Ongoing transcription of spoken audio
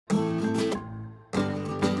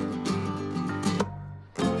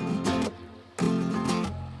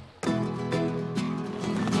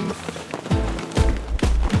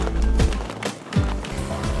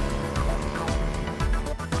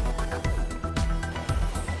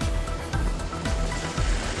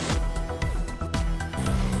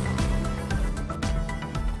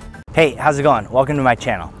Hey, how's it going? Welcome to my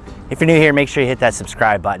channel. If you're new here, make sure you hit that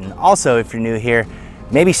subscribe button. Also, if you're new here,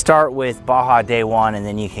 maybe start with Baja Day 1 and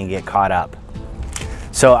then you can get caught up.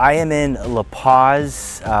 So I am in La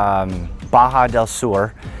Paz, Baja del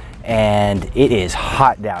Sur, and it is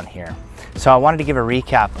hot down here. So I wanted to give a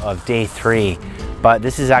recap of day 3, but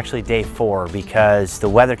this is actually day 4 because the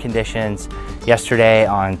weather conditions yesterday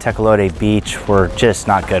on Tecolote Beach were just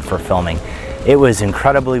not good for filming. It was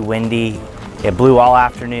incredibly windy. It blew all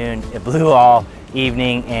afternoon, it blew all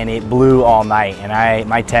evening, and it blew all night. And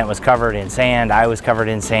my tent was covered in sand, I was covered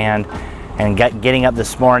in sand, and getting up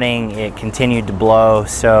this morning, it continued to blow.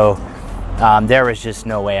 So there was just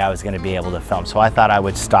no way I was gonna be able to film. So I thought I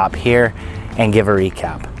would stop here and give a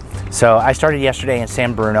recap. So I started yesterday in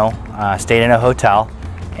San Bruno, stayed in a hotel,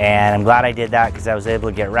 and I'm glad I did that because I was able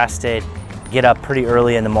to get rested, get up pretty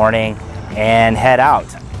early in the morning, and head out.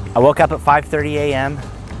 I woke up at 5:30 a.m.,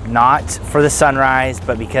 not for the sunrise,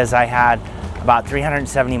 but because I had about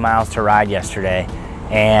 370 miles to ride yesterday.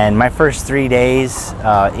 And my first 3 days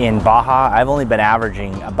in Baja, I've only been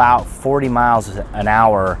averaging about 40 miles an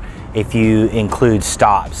hour if you include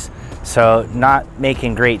stops. So not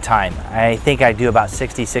making great time. I think I do about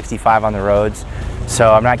 60, 65 on the roads.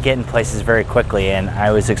 So I'm not getting places very quickly, and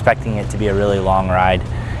I was expecting it to be a really long ride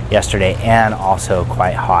yesterday and also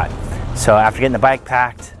quite hot. So after getting the bike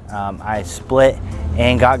packed, I split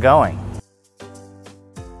and got going.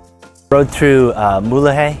 Rode through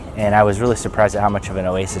Mulahe, and I was really surprised at how much of an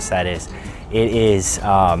oasis that is. It is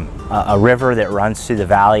a river that runs through the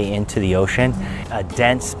valley into the ocean, a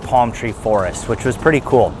dense palm tree forest, which was pretty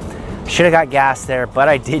cool. Should have got gas there, but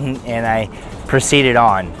I didn't, and I proceeded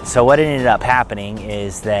on. So what ended up happening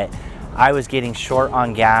is that I was getting short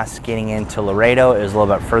on gas getting into Laredo. It was a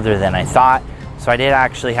little bit further than I thought. So I did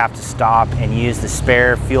actually have to stop and use the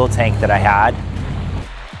spare fuel tank that I had.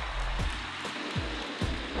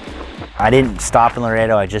 I didn't stop in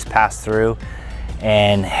Laredo, I just passed through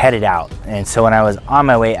and headed out. And so when I was on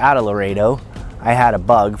my way out of Laredo, I had a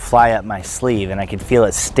bug fly up my sleeve and I could feel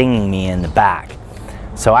it stinging me in the back.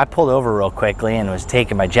 So I pulled over real quickly and was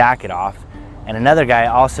taking my jacket off, and another guy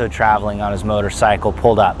also traveling on his motorcycle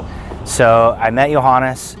pulled up. So I met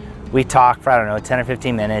Johannes. We talked for, I don't know, 10 or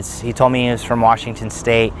 15 minutes. He told me he was from Washington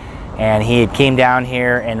State, and he had came down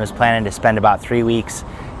here and was planning to spend about 3 weeks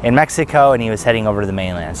in Mexico, and he was heading over to the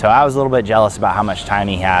mainland. So I was a little bit jealous about how much time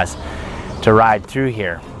he has to ride through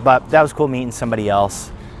here. But that was cool meeting somebody else.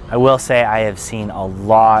 I will say I have seen a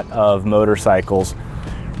lot of motorcycles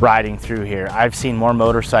riding through here. I've seen more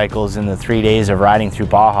motorcycles in the 3 days of riding through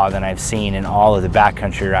Baja than I've seen in all of the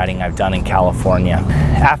backcountry riding I've done in California.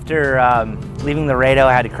 After leaving Laredo,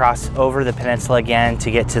 I had to cross over the peninsula again to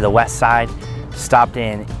get to the west side. Stopped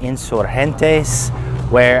in Insurgentes,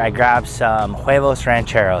 where I grabbed some huevos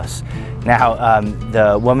rancheros. Now,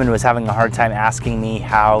 the woman was having a hard time asking me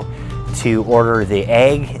how to order the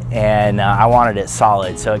egg, and I wanted it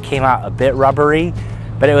solid, so it came out a bit rubbery,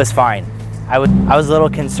 but it was fine. I was a little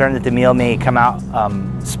concerned that the meal may come out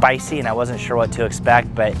spicy, and I wasn't sure what to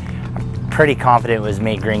expect, but I'm pretty confident it was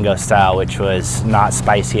made gringo style, which was not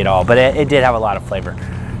spicy at all, but it did have a lot of flavor.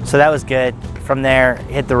 So that was good. From there,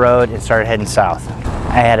 hit the road and started heading south.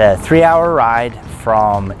 I had a 3-hour ride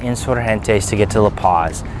from Insurgentes to get to La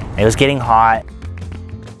Paz. It was getting hot.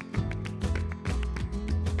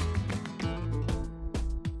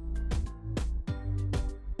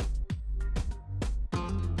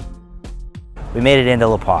 We made it into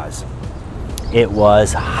La Paz. It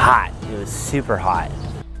was hot. It was super hot.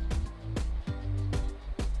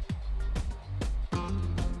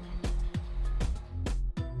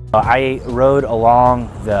 I rode along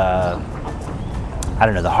the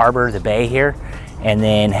harbor, the bay here, and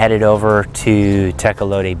then headed over to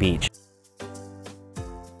Tecolote Beach.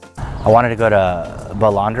 I wanted to go to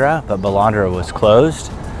Balandra, but Balandra was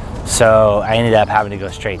closed, so I ended up having to go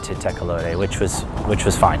straight to Tecolote, which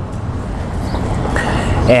was fine.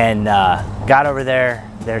 And got over there.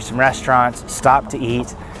 There's some restaurants, stopped to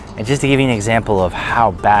eat. And just to give you an example of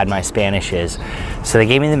how bad my Spanish is, so they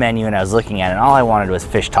gave me the menu and I was looking at it, and all I wanted was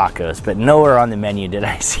fish tacos, but nowhere on the menu did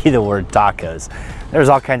I see the word tacos. There was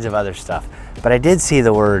all kinds of other stuff, but I did see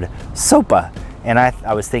the word sopa, and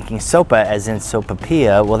I was thinking sopa as in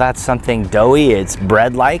sopapilla. Well, that's something doughy, it's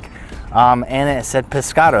bread-like, and it said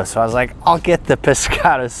pescado, so I was like, I'll get the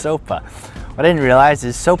pescado sopa. What I didn't realize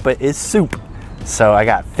is sopa is soup. So I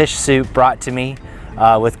got fish soup brought to me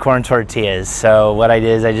with corn tortillas. So what I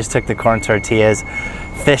did is I just took the corn tortillas,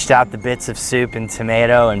 fished out the bits of soup and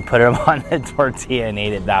tomato and put them on the tortilla and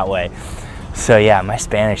ate it that way. So yeah, my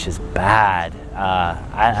Spanish is bad.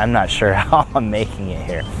 I'm not sure how I'm making it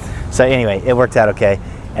here. So anyway, it worked out okay.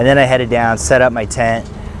 And then I headed down, set up my tent,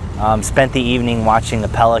 Spent the evening watching the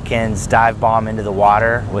pelicans dive bomb into the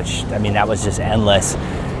water, which, I mean, that was just endless,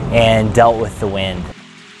 and dealt with the wind.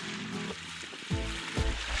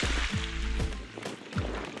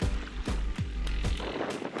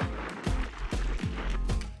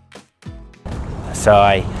 So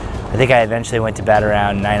I think I eventually went to bed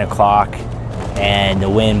around 9 o'clock, and the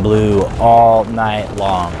wind blew all night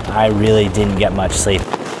long. I really didn't get much sleep.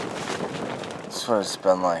 That's what it's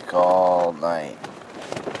been like all night.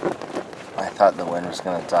 I thought the wind was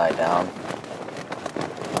going to die down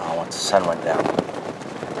once the sun went down.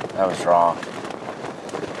 I was wrong. I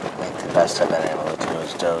think the best I've been able to do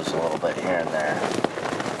is doze a little bit here and there,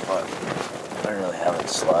 but I really haven't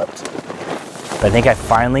slept. But I think I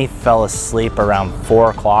finally fell asleep around 4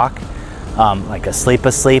 o'clock, like asleep.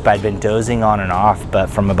 I'd been dozing on and off, but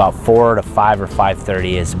from about 4 to 5 or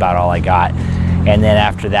 5:30 is about all I got. And then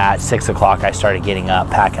after that, 6 o'clock, I started getting up,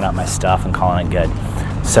 packing up my stuff and calling it good.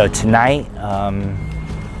 So tonight, I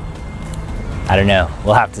don't know,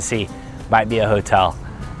 we'll have to see. Might be a hotel.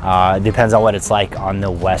 It depends on what it's like on the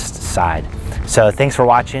west side. So thanks for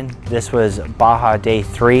watching. This was Baja Day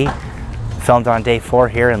 3. Filmed on Day 4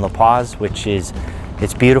 here in La Paz, which is,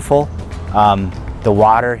 it's beautiful. The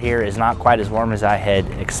water here is not quite as warm as I had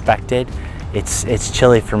expected. It's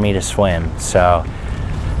chilly for me to swim, so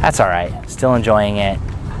that's all right. Still enjoying it.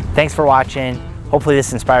 Thanks for watching. Hopefully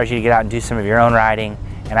this inspires you to get out and do some of your own riding,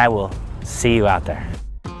 and I will see you out there.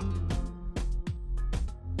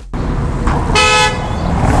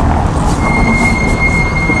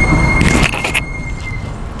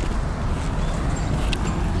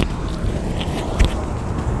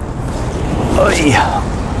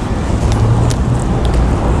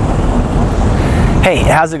 Hey,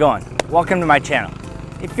 how's it going? Welcome to my channel.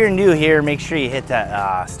 If you're new here, make sure you hit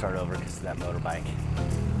that, start over because of that motorbike.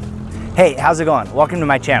 Hey, how's it going? Welcome to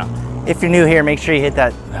my channel. If you're new here, make sure you hit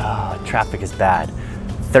that, traffic is bad.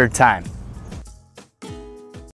 Third time.